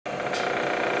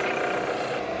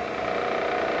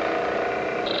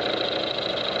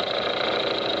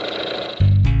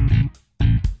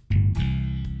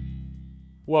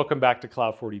Welcome back to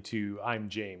Cloud 42. I'm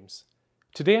James.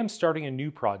 Today I'm starting a new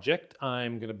project.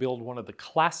 I'm going to build one of the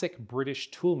classic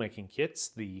British toolmaking kits,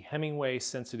 the Hemingway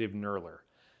Sensitive Knurler.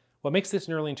 What makes this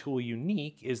knurling tool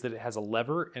unique is that it has a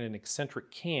lever and an eccentric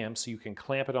cam so you can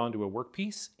clamp it onto a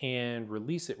workpiece and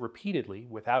release it repeatedly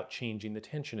without changing the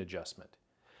tension adjustment.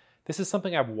 This is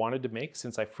something I've wanted to make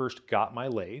since I first got my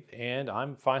lathe, and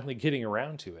I'm finally getting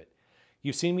around to it.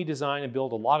 You've seen me design and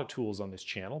build a lot of tools on this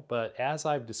channel, but as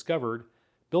I've discovered,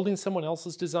 building someone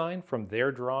else's design from their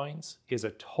drawings is a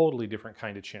totally different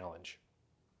kind of challenge.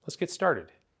 Let's get started.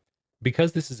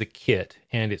 Because this is a kit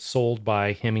and it's sold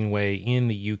by Hemingway in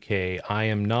the UK, I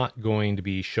am not going to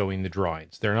be showing the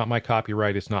drawings. They're not my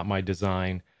copyright, it's not my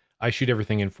design. I shoot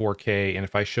everything in 4K, and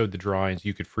if I showed the drawings,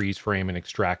 you could freeze frame and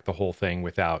extract the whole thing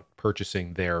without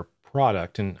purchasing their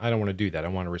product, and I don't want to do that. I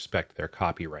want to respect their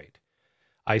copyright.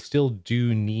 I still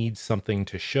do need something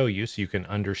to show you so you can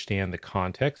understand the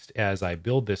context as I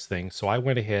build this thing. So I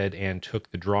went ahead and took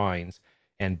the drawings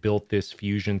and built this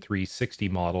Fusion 360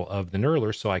 model of the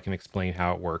knurler so I can explain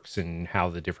how it works and how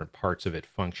the different parts of it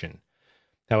function.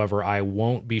 However, I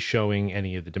won't be showing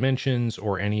any of the dimensions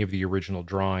or any of the original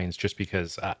drawings just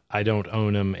because I don't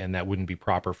own them and that wouldn't be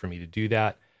proper for me to do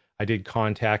that. I did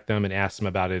contact them and ask them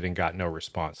about it and got no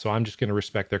response. So I'm just going to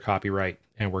respect their copyright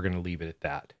and we're going to leave it at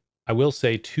that. I will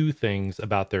say two things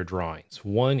about their drawings.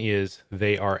 One is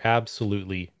they are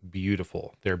absolutely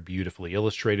beautiful. They're beautifully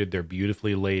illustrated. They're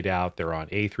beautifully laid out. They're on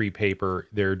A3 paper.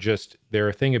 They're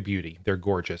a thing of beauty. They're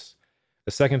gorgeous.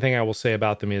 The second thing I will say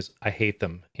about them is I hate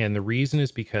them. And the reason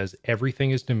is because everything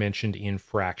is dimensioned in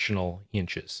fractional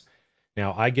inches.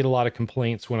 Now, I get a lot of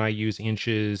complaints when I use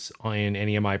inches in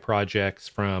any of my projects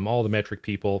from all the metric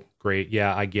people. Great.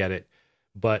 Yeah, I get it.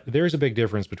 But there's a big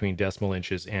difference between decimal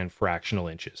inches and fractional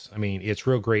inches. I mean, it's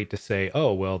real great to say,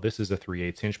 oh, well, this is a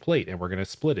 3/8 inch plate and we're going to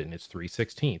split it and it's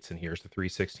 3/16 and here's the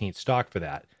 3/16 stock for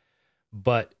that.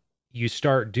 But you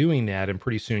start doing that and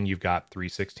pretty soon you've got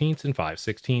 3/16 and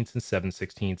 5/16 and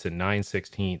 7/16 and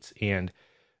 9/16. And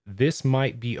this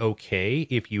might be okay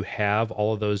if you have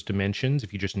all of those dimensions,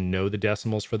 if you just know the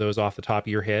decimals for those off the top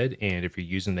of your head and if you're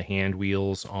using the hand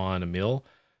wheels on a mill.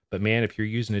 But man, if you're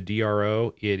using a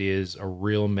DRO, it is a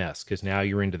real mess because now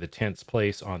you're into the tenths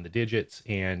place on the digits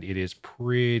and it is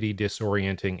pretty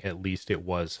disorienting. At least it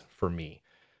was for me.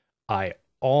 I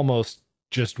almost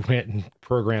just went and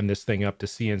programmed this thing up to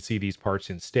CNC these parts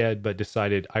instead, but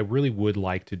decided I really would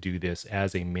like to do this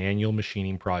as a manual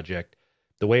machining project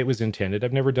the way it was intended.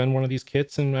 I've never done one of these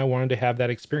kits and I wanted to have that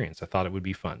experience. I thought it would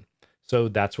be fun. So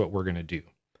that's what we're going to do.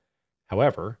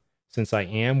 However, since I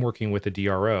am working with a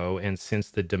DRO and since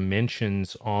the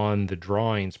dimensions on the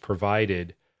drawings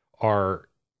provided are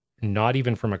not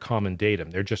even from a common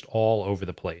datum, they're just all over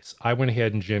the place, I went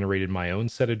ahead and generated my own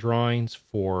set of drawings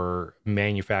for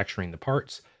manufacturing the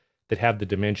parts that have the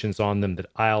dimensions on them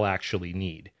that I'll actually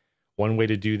need. One way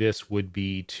to do this would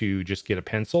be to just get a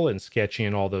pencil and sketch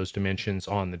in all those dimensions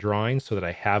on the drawings so that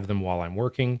I have them while I'm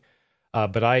working.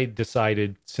 But I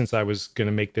decided, since I was going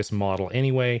to make this model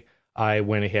anyway, I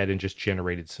went ahead and just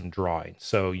generated some drawings.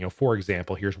 So, for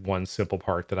example, here's one simple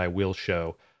part that I will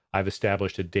show. I've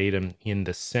established a datum in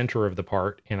the center of the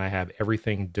part, and I have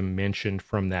everything dimensioned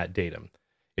from that datum.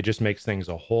 It just makes things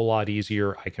a whole lot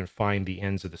easier. I can find the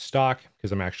ends of the stock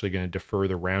because I'm actually going to defer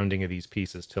the rounding of these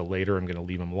pieces till later. I'm going to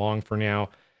leave them long for now.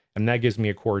 And that gives me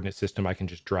a coordinate system I can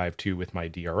just drive to with my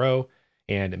DRO,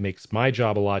 and it makes my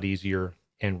job a lot easier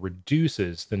and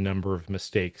reduces the number of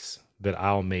mistakes that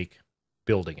I'll make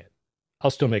building it. I'll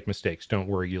still make mistakes, don't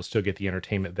worry, you'll still get the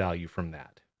entertainment value from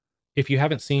that. If you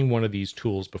haven't seen one of these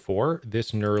tools before, this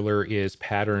knurler is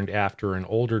patterned after an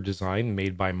older design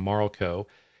made by Marlco,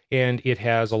 and it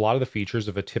has a lot of the features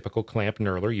of a typical clamp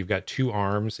knurler. You've got two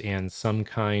arms and some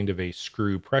kind of a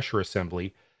screw pressure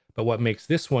assembly, but what makes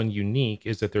this one unique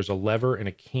is that there's a lever and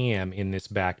a cam in this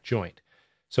back joint,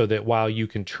 so that while you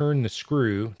can turn the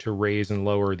screw to raise and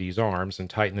lower these arms and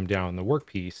tighten them down on the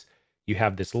workpiece, you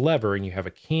have this lever and you have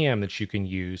a cam that you can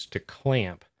use to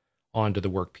clamp onto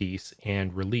the workpiece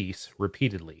and release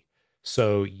repeatedly.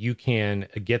 So you can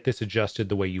get this adjusted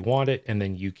the way you want it, and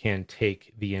then you can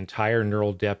take the entire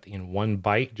knurl depth in one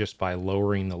bite just by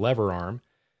lowering the lever arm,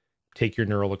 take your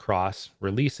knurl across,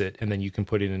 release it, and then you can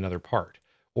put in another part.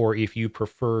 Or if you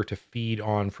prefer to feed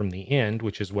on from the end,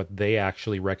 which is what they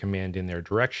actually recommend in their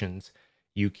directions,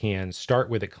 you can start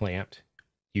with it clamped.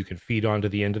 You can feed onto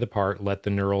the end of the part, let the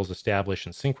knurls establish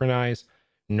and synchronize,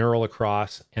 knurl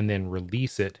across, and then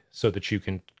release it so that you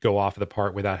can go off of the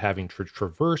part without having to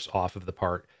traverse off of the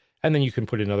part. And then you can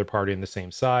put another part in the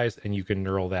same size and you can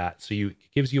knurl that. So it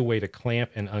gives you a way to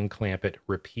clamp and unclamp it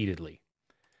repeatedly.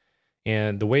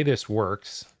 And the way this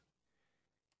works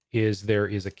is there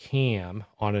is a cam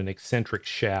on an eccentric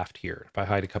shaft here. If I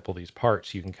hide a couple of these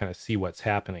parts, you can kind of see what's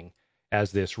happening.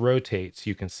 As this rotates,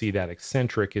 you can see that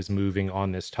eccentric is moving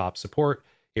on this top support.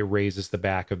 It raises the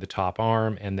back of the top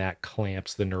arm, and that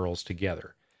clamps the knurls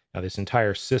together. Now, this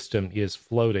entire system is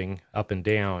floating up and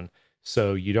down,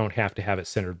 so you don't have to have it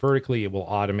centered vertically. It will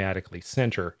automatically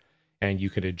center, and you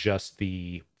can adjust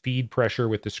the feed pressure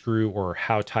with the screw or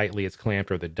how tightly it's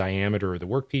clamped or the diameter of the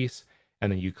workpiece,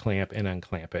 and then you clamp and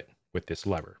unclamp it with this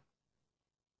lever.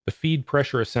 The feed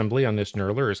pressure assembly on this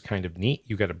knurler is kind of neat.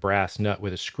 You've got a brass nut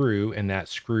with a screw, and that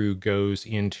screw goes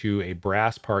into a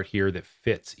brass part here that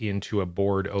fits into a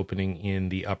bored opening in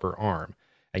the upper arm.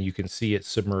 And you can see it's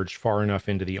submerged far enough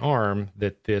into the arm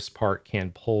that this part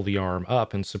can pull the arm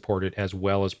up and support it as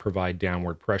well as provide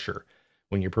downward pressure.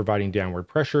 When you're providing downward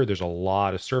pressure, there's a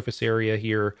lot of surface area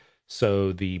here,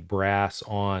 so the brass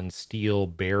on steel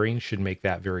bearing should make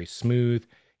that very smooth.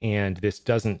 And this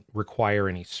doesn't require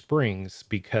any springs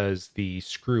because the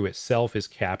screw itself is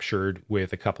captured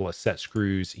with a couple of set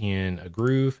screws in a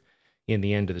groove in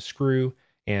the end of the screw.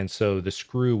 And so the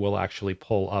screw will actually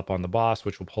pull up on the boss,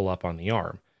 which will pull up on the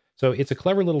arm. So it's a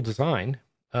clever little design.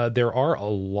 There are a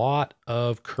lot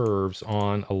of curves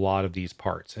on a lot of these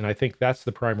parts. And I think that's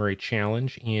the primary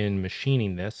challenge in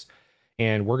machining this.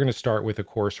 And we're going to start with, of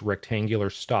course, rectangular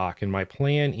stock. And my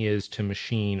plan is to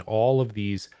machine all of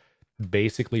these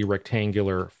basically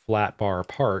rectangular flat bar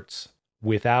parts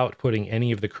without putting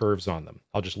any of the curves on them.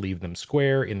 I'll just leave them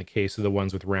square. In the case of the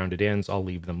ones with rounded ends, I'll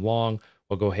leave them long.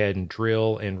 We'll go ahead and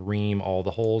drill and ream all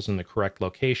the holes in the correct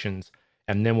locations.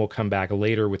 And then we'll come back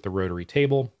later with the rotary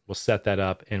table. We'll set that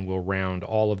up and we'll round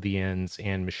all of the ends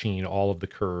and machine all of the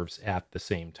curves at the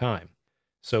same time.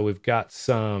 So we've got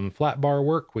some flat bar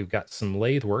work, we've got some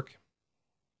lathe work.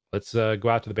 Let's go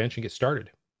out to the bench and get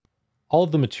started. All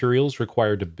of the materials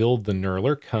required to build the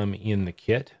knurler come in the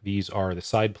kit. These are the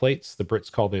side plates. The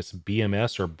Brits call this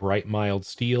BMS or bright mild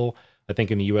steel. I think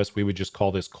in the US we would just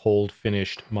call this cold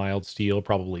finished mild steel,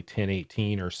 probably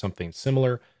 1018 or something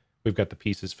similar. We've got the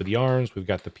pieces for the arms, we've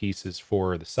got the pieces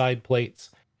for the side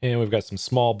plates, and we've got some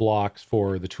small blocks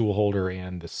for the tool holder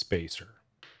and the spacer.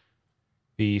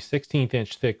 The 16th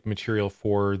inch thick material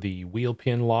for the wheel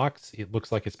pin locks, it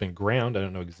looks like it's been ground. I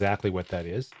don't know exactly what that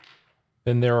is.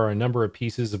 Then there are a number of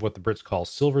pieces of what the Brits call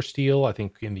silver steel. I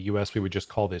think in the US we would just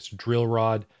call this drill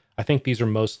rod. I think these are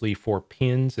mostly for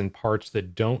pins and parts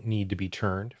that don't need to be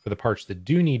turned. For the parts that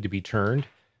do need to be turned,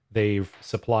 they've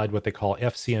supplied what they call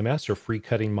FCMS or free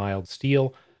cutting mild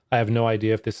steel. I have no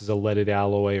idea if this is a leaded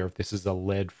alloy or if this is a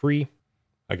lead free.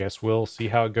 I guess we'll see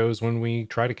how it goes when we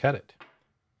try to cut it.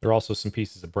 There are also some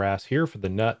pieces of brass here for the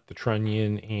nut, the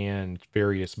trunnion, and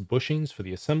various bushings for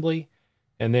the assembly.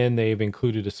 And then they've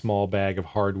included a small bag of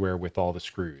hardware with all the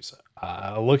screws.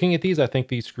 Looking at these, I think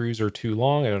these screws are too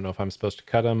long. I don't know if I'm supposed to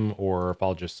cut them or if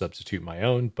I'll just substitute my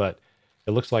own, but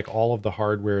it looks like all of the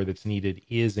hardware that's needed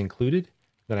is included.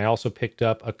 Then I also picked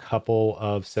up a couple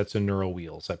of sets of knurl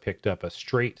wheels. I picked up a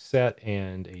straight set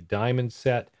and a diamond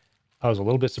set. I was a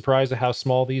little bit surprised at how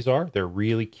small these are. They're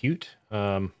really cute.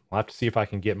 I'll have to see if I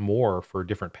can get more for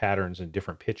different patterns and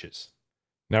different pitches.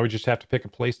 Now we just have to pick a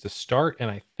place to start, and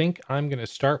I think I'm going to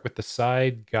start with the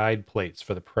side guide plates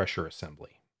for the pressure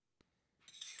assembly.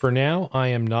 For now, I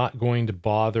am not going to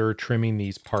bother trimming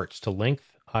these parts to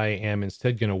length. I am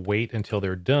instead going to wait until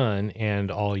they're done, and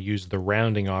I'll use the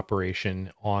rounding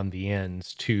operation on the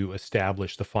ends to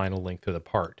establish the final length of the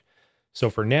part. So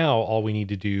for now, all we need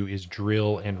to do is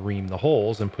drill and ream the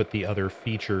holes and put the other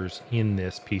features in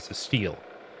this piece of steel.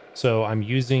 So I'm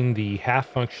using the half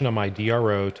function on my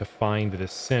DRO to find the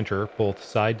center, both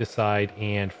side to side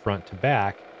and front to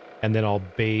back, and then I'll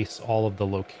base all of the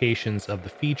locations of the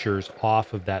features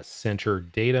off of that center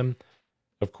datum.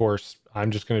 Of course,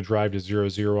 I'm just going to drive to 0,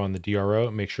 0 on the DRO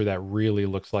and make sure that really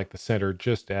looks like the center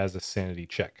just as a sanity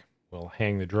check. We'll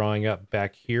hang the drawing up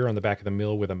back here on the back of the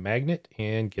mill with a magnet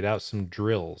and get out some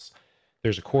drills.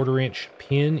 There's a 1/4 inch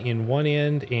pin in one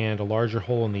end and a larger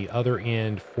hole in the other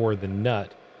end for the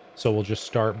nut. So we'll just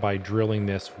start by drilling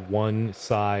this one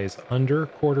size under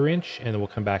 1/4 inch, and then we'll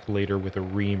come back later with a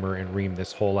reamer and ream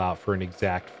this hole out for an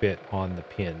exact fit on the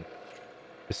pin.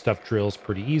 This stuff drills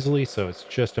pretty easily, so it's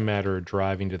just a matter of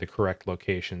driving to the correct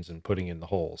locations and putting in the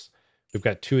holes. We've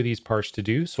got 2 of these parts to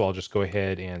do, so I'll just go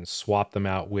ahead and swap them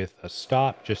out with a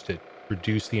stop just to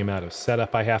reduce the amount of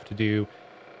setup I have to do.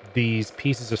 These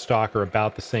pieces of stock are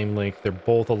about the same length. They're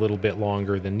both a little bit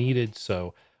longer than needed,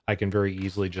 so I can very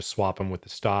easily just swap them with the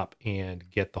stop and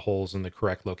get the holes in the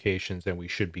correct locations, and we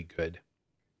should be good.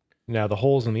 Now the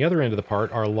holes in the other end of the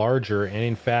part are larger, and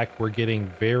in fact we're getting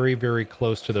very, very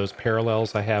close to those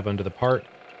parallels I have under the part.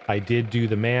 I did do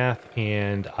the math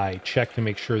and I checked to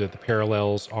make sure that the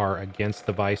parallels are against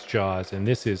the vice jaws, and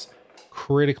this is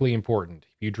critically important.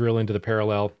 If you drill into the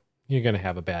parallel, you're going to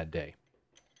have a bad day.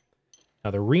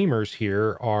 Now the reamers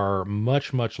here are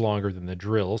much, much longer than the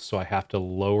drills, so I have to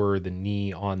lower the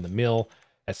knee on the mill.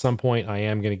 At some point, I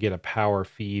am going to get a power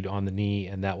feed on the knee,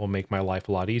 and that will make my life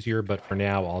a lot easier, but for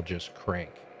now, I'll just crank.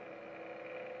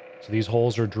 So these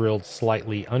holes are drilled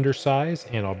slightly undersized,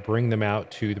 and I'll bring them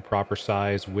out to the proper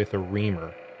size with a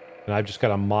reamer. And I've just got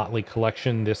a motley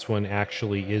collection. This one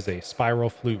actually is a spiral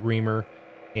flute reamer,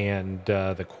 and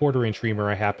the 1/4-inch reamer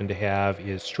I happen to have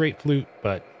is straight flute,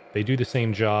 but they do the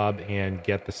same job and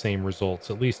get the same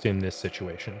results, at least in this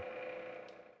situation.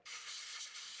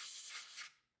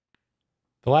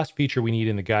 The last feature we need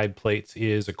in the guide plates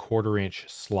is a 1/4-inch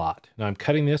slot. Now I'm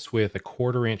cutting this with a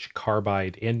 1/4-inch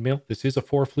carbide end mill. This is a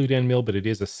 4-flute end mill, but it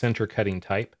is a center cutting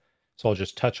type. So I'll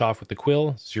just touch off with the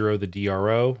quill, zero the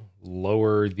DRO,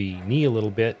 lower the knee a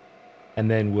little bit, and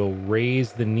then we'll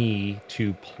raise the knee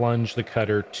to plunge the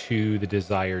cutter to the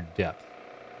desired depth.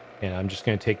 And I'm just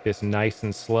going to take this nice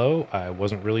and slow. I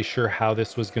wasn't really sure how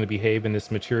this was going to behave in this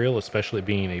material, especially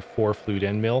being a 4-flute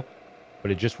end mill. But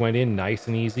it just went in nice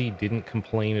and easy, didn't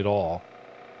complain at all.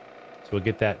 So we'll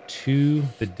get that to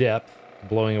the depth,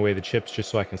 blowing away the chips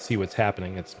just so I can see what's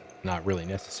happening. It's not really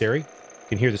necessary. You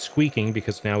can hear the squeaking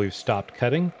because now we've stopped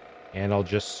cutting, and I'll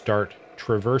just start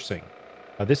traversing.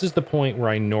 Now this is the point where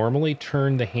I normally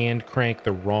turn the hand crank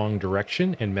the wrong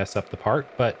direction and mess up the part,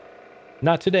 but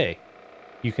not today.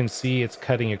 You can see it's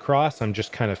cutting across. I'm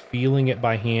just kind of feeling it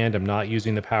by hand. I'm not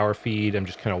using the power feed. I'm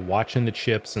just kind of watching the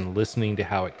chips and listening to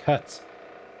how it cuts.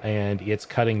 And it's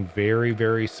cutting very,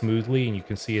 very smoothly, and you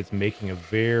can see it's making a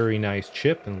very nice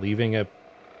chip and leaving a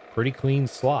pretty clean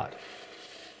slot.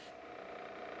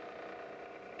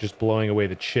 Just blowing away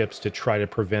the chips to try to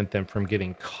prevent them from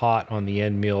getting caught on the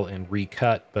end mill and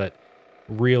recut, but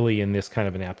really in this kind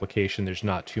of an application, there's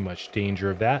not too much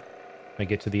danger of that. When I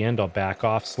get to the end, I'll back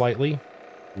off slightly,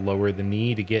 lower the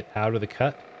knee to get out of the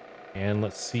cut, and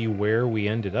let's see where we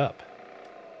ended up.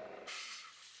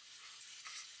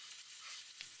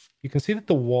 You can see that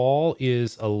the wall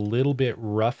is a little bit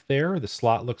rough there. The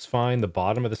slot looks fine. The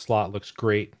bottom of the slot looks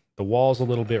great. The wall's a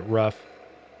little bit rough.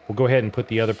 We'll go ahead and put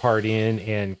the other part in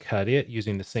and cut it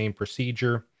using the same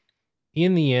procedure.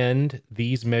 In the end,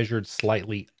 these measured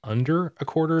slightly under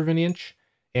 1/4 inch.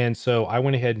 And so I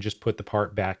went ahead and just put the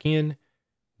part back in,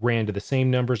 ran to the same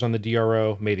numbers on the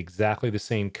DRO, made exactly the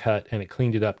same cut, and it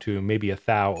cleaned it up to maybe a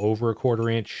thou over 1/4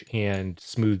 inch and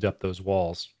smoothed up those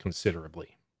walls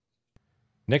considerably.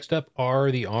 Next up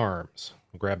are the arms.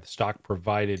 We'll grab the stock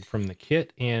provided from the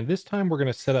kit, and this time we're going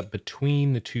to set up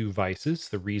between the two vices.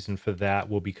 The reason for that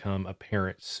will become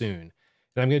apparent soon.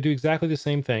 And I'm going to do exactly the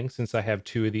same thing. Since I have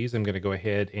 2 of these, I'm going to go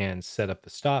ahead and set up the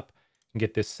stop and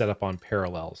get this set up on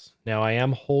parallels. Now I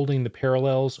am holding the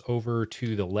parallels over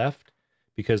to the left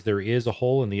because there is a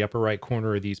hole in the upper right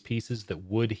corner of these pieces that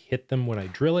would hit them when I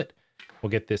drill it. We'll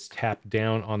get this tapped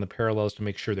down on the parallels to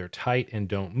make sure they're tight and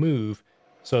don't move,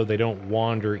 so they don't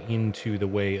wander into the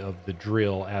way of the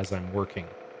drill as I'm working.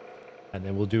 And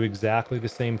then we'll do exactly the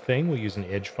same thing. We'll use an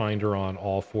edge finder on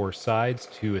all 4 sides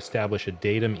to establish a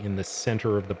datum in the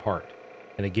center of the part.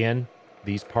 And again,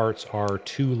 these parts are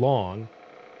too long,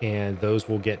 and those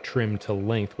will get trimmed to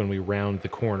length when we round the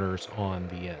corners on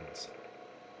the ends.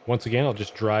 Once again, I'll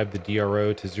just drive the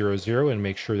DRO to 00 and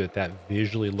make sure that that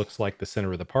visually looks like the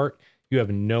center of the part. You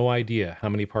have no idea how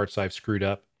many parts I've screwed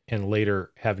up, and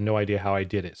later have no idea how I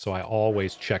did it. So I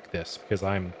always check this because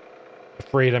I'm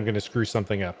afraid I'm going to screw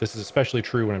something up. This is especially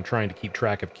true when I'm trying to keep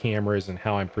track of cameras and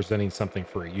how I'm presenting something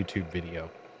for a YouTube video.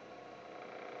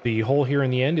 The hole here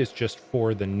in the end is just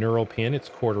for the knurl pin. It's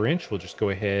 1/4 inch. We'll just go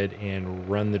ahead and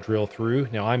run the drill through.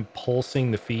 Now I'm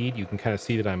pulsing the feed. You can kind of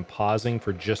see that I'm pausing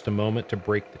for just a moment to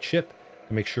break the chip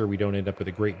to make sure we don't end up with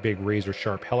a great big razor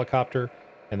sharp helicopter.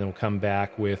 And then we'll come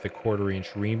back with a 1/4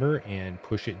 inch reamer and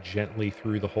push it gently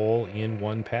through the hole in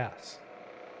one pass.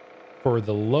 For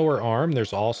the lower arm,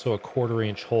 there's also a 1/4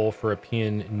 inch hole for a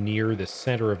pin near the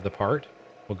center of the part.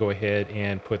 We'll go ahead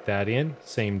and put that in.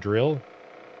 Same drill.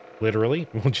 Literally,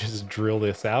 we'll just drill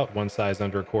this out, one size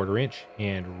under 1/4 inch,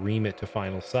 and ream it to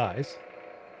final size.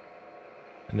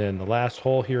 And then the last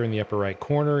hole here in the upper right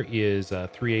corner is a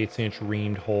 3/8 inch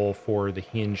reamed hole for the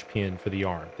hinge pin for the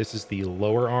arm. This is the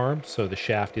lower arm, so the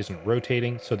shaft isn't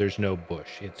rotating, so there's no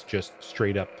bush. It's just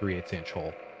straight up 3/8 inch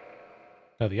hole.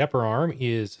 Now the upper arm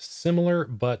is similar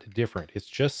but different. It's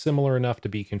just similar enough to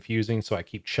be confusing, so I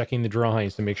keep checking the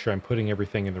drawings to make sure I'm putting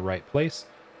everything in the right place.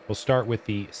 We'll start with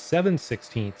the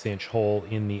 7/16 inch hole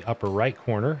in the upper right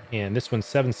corner, and this one's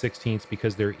 7/16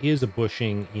 because there is a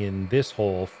bushing in this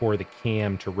hole for the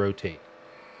cam to rotate.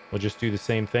 We'll just do the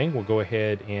same thing. We'll go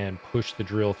ahead and push the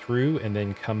drill through and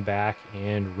then come back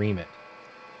and ream it.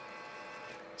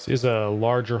 This is a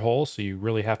larger hole, so you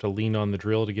really have to lean on the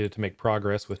drill to get it to make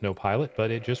progress with no pilot,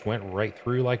 but it just went right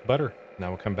through like butter. Now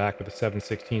we'll come back with a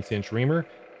 7/16 inch reamer,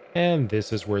 and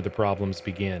this is where the problems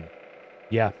begin.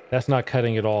 Yeah, that's not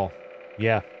cutting at all.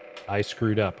 Yeah, I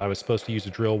screwed up. I was supposed to use a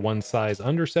drill one size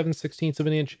under 7/16 of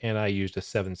an inch, and I used a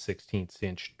 7/16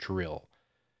 inch drill.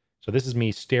 So this is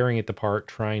me staring at the part,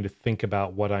 trying to think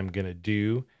about what I'm going to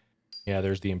do. Yeah,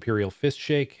 there's the Imperial fist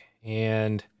shake,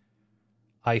 and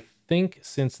I think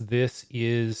since this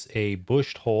is a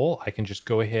bushed hole, I can just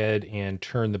go ahead and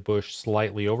turn the bush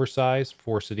slightly oversized,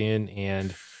 force it in,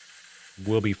 and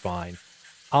we'll be fine.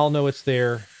 I'll know it's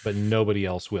there, but nobody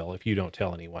else will if you don't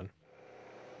tell anyone.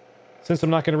 Since I'm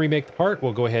not going to remake the part,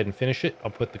 we'll go ahead and finish it.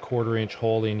 I'll put the 1/4 inch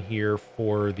hole in here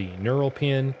for the knurl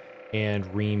pin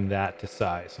and ream that to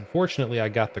size. Unfortunately, I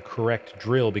got the correct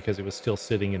drill because it was still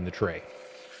sitting in the tray.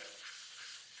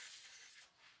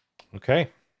 Okay,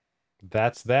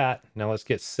 that's that. Now let's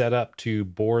get set up to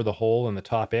bore the hole in the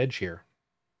top edge here.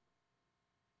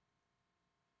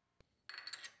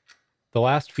 The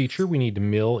last feature we need to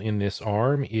mill in this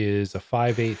arm is a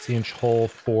 5/8 inch hole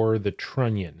for the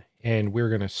trunnion. And we're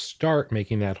going to start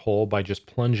making that hole by just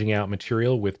plunging out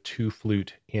material with 2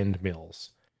 flute end mills.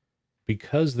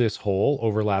 Because this hole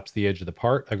overlaps the edge of the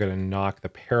part, I've got to knock the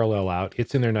parallel out.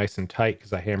 It's in there nice and tight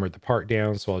because I hammered the part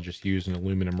down, so I'll just use an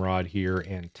aluminum rod here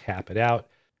and tap it out.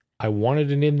 I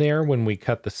wanted it in there when we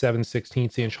cut the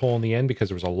 7/16 inch hole in the end because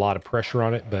there was a lot of pressure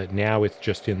on it, but now it's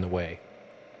just in the way.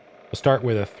 We'll start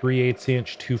with a 3/8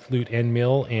 inch 2 flute end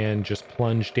mill and just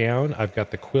plunge down. I've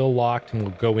got the quill locked and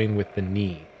we'll go in with the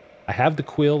knee. I have the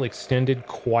quill extended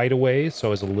quite a ways, so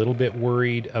I was a little bit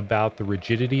worried about the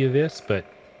rigidity of this, but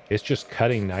it's just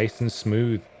cutting nice and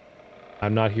smooth.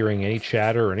 I'm not hearing any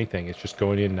chatter or anything. It's just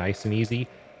going in nice and easy,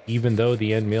 even though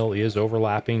the end mill is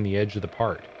overlapping the edge of the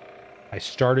part. I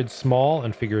started small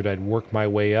and figured I'd work my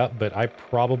way up, but I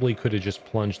probably could have just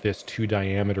plunged this to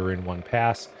diameter in one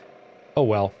pass. Oh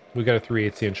well, we've got a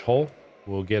 3/8 inch hole.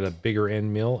 We'll get a bigger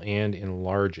end mill and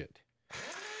enlarge it.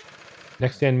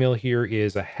 Next end mill here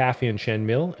is a 1/2 inch end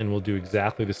mill, and we'll do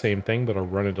exactly the same thing, but I'll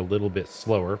run it a little bit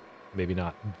slower. Maybe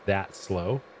not that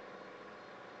slow.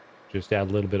 Just add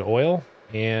a little bit of oil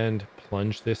and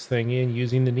plunge this thing in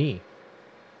using the knee.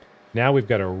 Now we've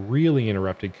got a really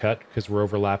interrupted cut because we're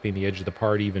overlapping the edge of the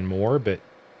part even more, but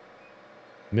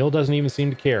the mill doesn't even seem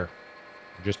to care.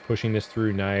 We're just pushing this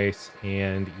through nice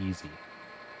and easy.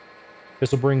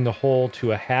 This will bring the hole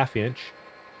to a 1/2 inch.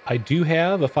 I do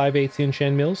have a 5/8 inch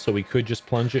end mill, so we could just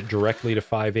plunge it directly to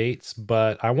 5/8,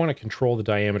 but I want to control the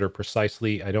diameter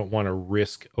precisely. I don't want to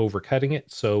risk overcutting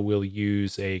it, so we'll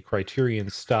use a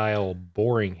Criterion style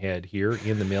boring head here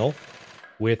in the mill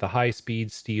with a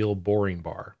high-speed steel boring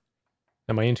bar.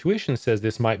 Now my intuition says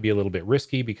this might be a little bit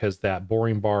risky because that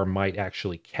boring bar might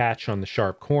actually catch on the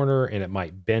sharp corner and it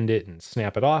might bend it and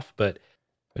snap it off, but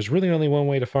there's really only one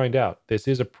way to find out. This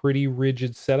is a pretty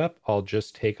rigid setup. I'll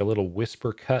just take a little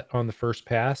whisper cut on the first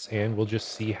pass and we'll just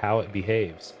see how it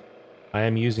behaves. I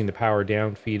am using the power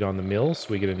down feed on the mill so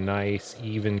we get a nice,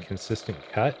 even, consistent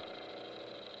cut.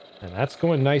 And that's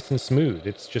going nice and smooth.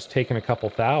 It's just taken a couple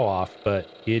thou off, but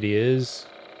it is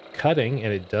cutting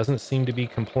and it doesn't seem to be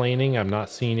complaining. I'm not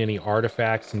seeing any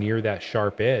artifacts near that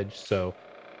sharp edge, so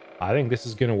I think this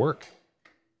is going to work.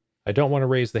 I don't want to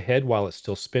raise the head while it's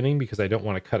still spinning because I don't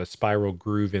want to cut a spiral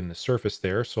groove in the surface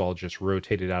there, so I'll just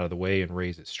rotate it out of the way and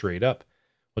raise it straight up.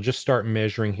 We'll just start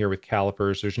measuring here with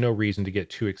calipers. There's no reason to get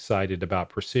too excited about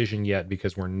precision yet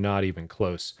because we're not even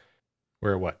close.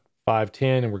 We're at what,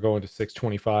 510 and we're going to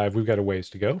 625. We've got a ways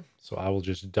to go, so I will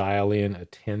just dial in a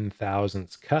 10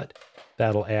 thousandths cut.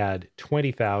 That'll add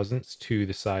 20 thousandths to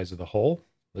the size of the hole.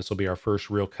 This will be our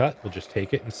first real cut. We'll just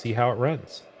take it and see how it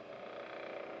runs.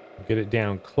 Get it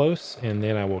down close, and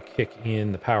then I will kick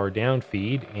in the power down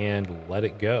feed and let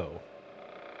it go.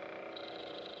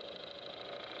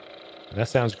 And that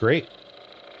sounds great.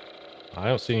 I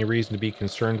don't see any reason to be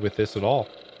concerned with this at all.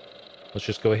 Let's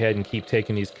just go ahead and keep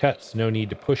taking these cuts. No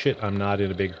need to push it. I'm not in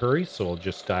a big hurry, so I'll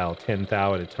just dial 10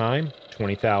 thou at a time,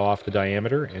 20 thou off the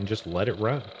diameter, and just let it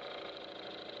run.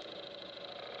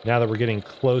 Now that we're getting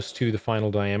close to the final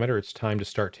diameter, it's time to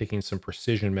start taking some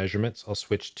precision measurements. I'll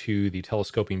switch to the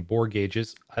telescoping bore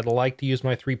gauges. I'd like to use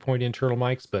my 3-point internal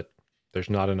mics, but there's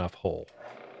not enough hole.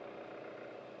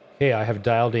 Okay, I have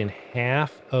dialed in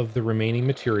half of the remaining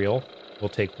material. We'll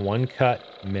take one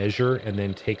cut, measure, and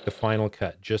then take the final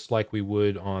cut, just like we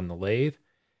would on the lathe.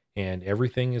 And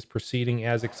everything is proceeding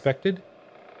as expected.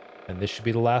 And this should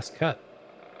be the last cut.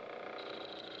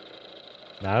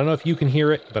 Now, I don't know if you can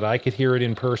hear it, but I could hear it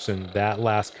in person. That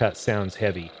last cut sounds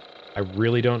heavy. I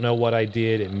really don't know what I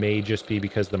did. It may just be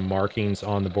because the markings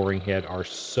on the boring head are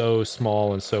so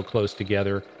small and so close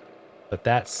together. But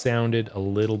that sounded a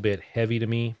little bit heavy to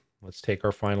me. Let's take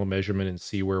our final measurement and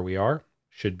see where we are.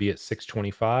 Should be at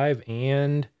 625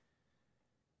 and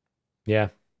yeah,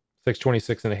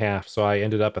 626 and a half. So I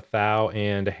ended up 1 thou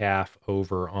and a half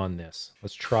over on this.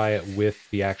 Let's try it with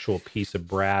the actual piece of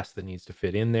brass that needs to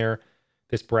fit in there.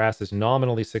 This brass is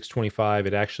nominally 625.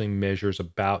 It actually measures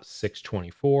about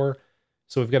 624.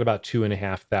 So we've got about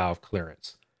 2.5 thou of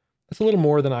clearance. That's a little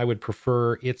more than I would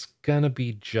prefer. It's gonna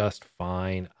be just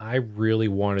fine. I really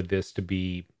wanted this to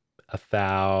be 1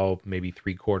 thou, maybe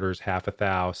 3/4, 1/2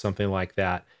 thou, something like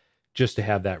that, just to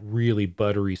have that really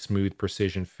buttery, smooth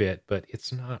precision fit, but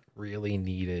it's not really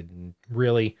needed. And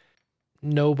really,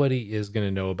 nobody is gonna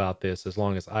know about this as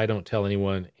long as I don't tell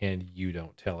anyone and you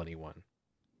don't tell anyone.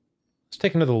 Let's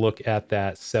take another look at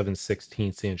that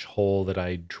 7/16 inch hole that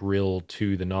I drilled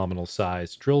to the nominal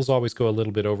size. Drills always go a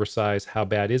little bit oversized. How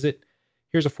bad is it?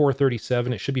 Here's a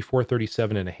 437. It should be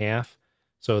 437 and a half.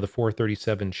 So the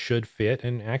 437 should fit,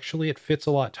 and actually it fits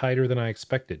a lot tighter than I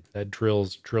expected. That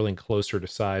drill's drilling closer to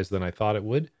size than I thought it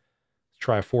would. Let's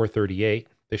try a 438.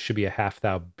 This should be a 1/2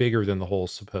 thou bigger than the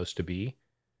hole's supposed to be.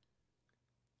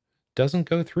 Doesn't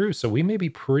go through, so we may be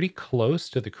pretty close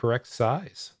to the correct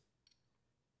size.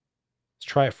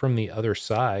 Let's try it from the other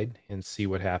side and see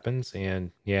what happens.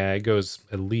 And yeah, it goes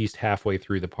at least halfway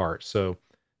through the part. So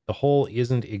the hole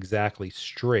isn't exactly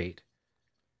straight.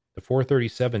 The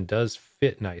 437 does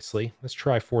fit nicely. Let's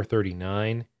try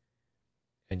 439.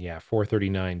 And yeah,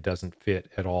 439 doesn't fit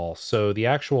at all. So the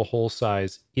actual hole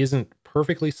size isn't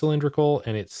perfectly cylindrical,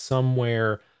 and it's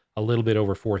somewhere a little bit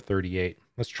over 438.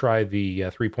 Let's try the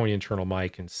 3-point internal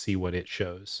mic and see what it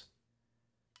shows.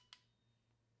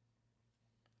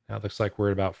 Now it looks like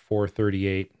we're at about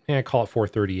 438. I call it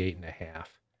 438 and a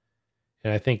half.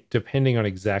 And I think depending on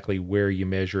exactly where you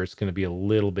measure, it's going to be a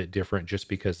little bit different just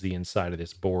because the inside of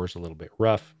this bore is a little bit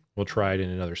rough. We'll try it in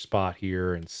another spot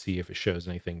here and see if it shows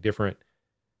anything different.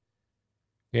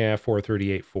 Yeah,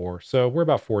 438.4. So we're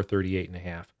about 438 and a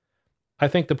half. I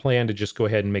think the plan to just go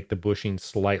ahead and make the bushing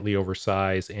slightly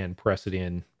oversized and press it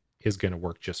in is going to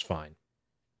work just fine.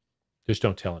 Just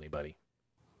don't tell anybody.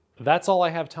 That's all I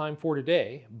have time for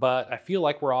today, but I feel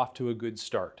like we're off to a good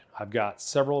start. I've got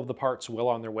several of the parts well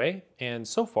on their way, and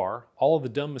so far, all of the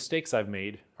dumb mistakes I've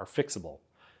made are fixable.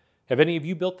 Have any of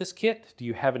you built this kit? Do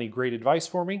you have any great advice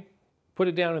for me? Put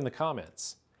it down in the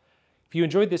comments. If you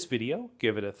enjoyed this video,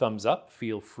 give it a thumbs up,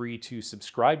 feel free to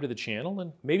subscribe to the channel,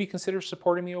 and maybe consider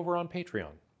supporting me over on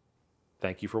Patreon.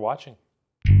 Thank you for watching.